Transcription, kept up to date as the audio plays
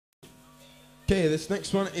Okay, this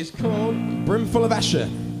next one is called Brimful of Asha.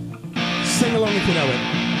 Sing along if you know it.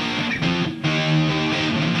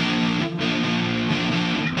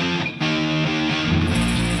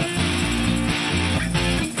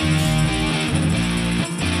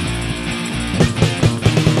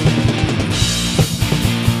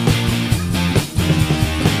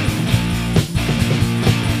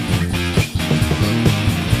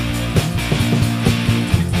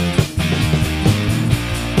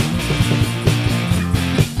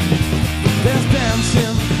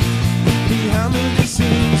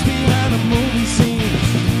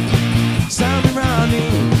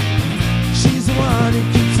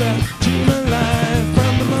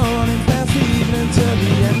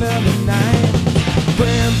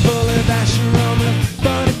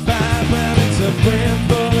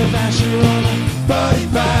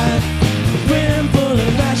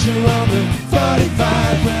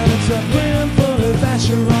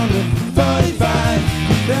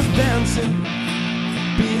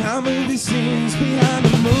 Behind movie scenes, behind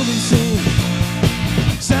the movie scene,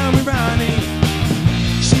 Sammy Ronnie,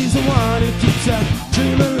 she's the one who keeps her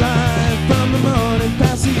dream alive from the morning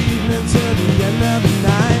past the evening till the end of the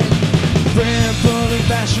night. Brimful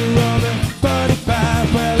of Asha on the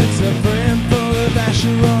 45, well it's a brimful of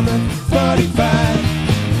Asha on the 45.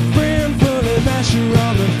 Brimful of Asha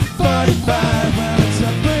on the 45, well it's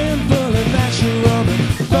a brimful of Asha on the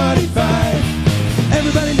 45.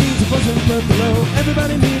 Everybody needs a bosom for a pillow.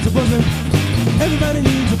 Everybody needs a bosom. Everybody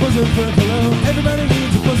needs a bosom for a pillow. Everybody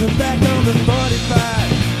needs a bosom back on the 45.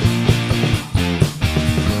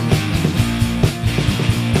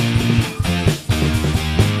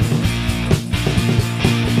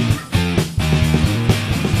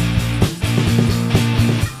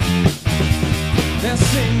 They're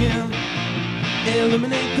singing,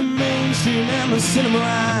 illuminate the mainstream and the cinema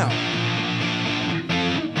aisle.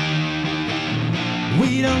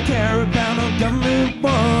 We don't care about no government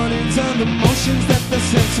warnings or the motions that they're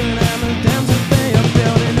censoring and the dams that they are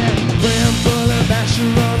building. And brimful of Asha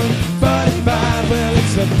on the 45, well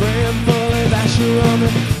it's a brimful of Asha on the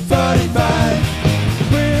 45.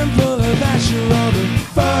 Brimful of Asha on the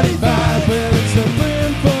 45, well it's a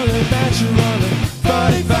brimful of Asha on the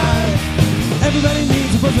 45. Everybody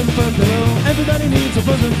needs a bosom for a pillow. Everybody needs a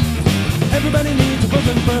bosom. Everybody needs a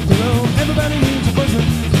bosom for a pillow. Everybody needs a bosom.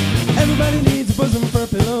 Everybody needs a bosom for a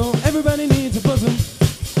pillow. Everybody needs a bosom.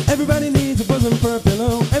 Everybody needs a bosom for a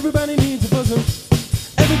pillow. Everybody needs a bosom.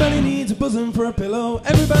 Everybody needs a bosom for a pillow.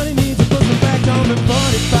 Everybody needs a bosom back on the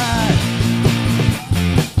 45.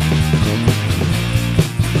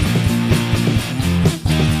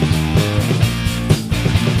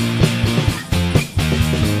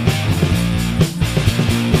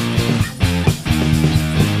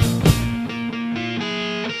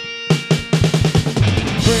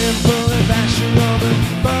 Brimful of Asha on the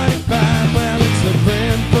 45, well it's a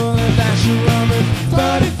brimful of Asha on the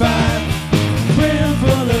 45.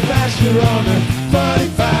 Brimful of Asha on the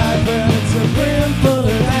 45, well it's a brimful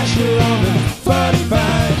of Asha on the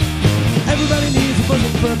 45. Everybody needs a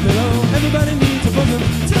bosom for a pillow. Everybody needs a bosom.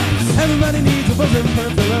 Everybody needs a bosom for a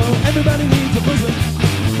pillow. Everybody needs a bosom.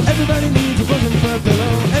 Everybody needs a bosom for a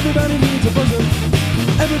pillow. Everybody needs a bosom.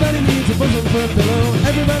 Everybody needs a bosom for a pillow.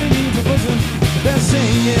 Everybody needs a bosom. They're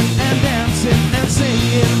singing and dancing and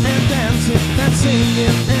singing and dancing and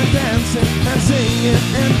singing and dancing and singing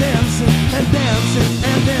and dancing and dancing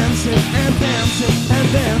and dancing and dancing.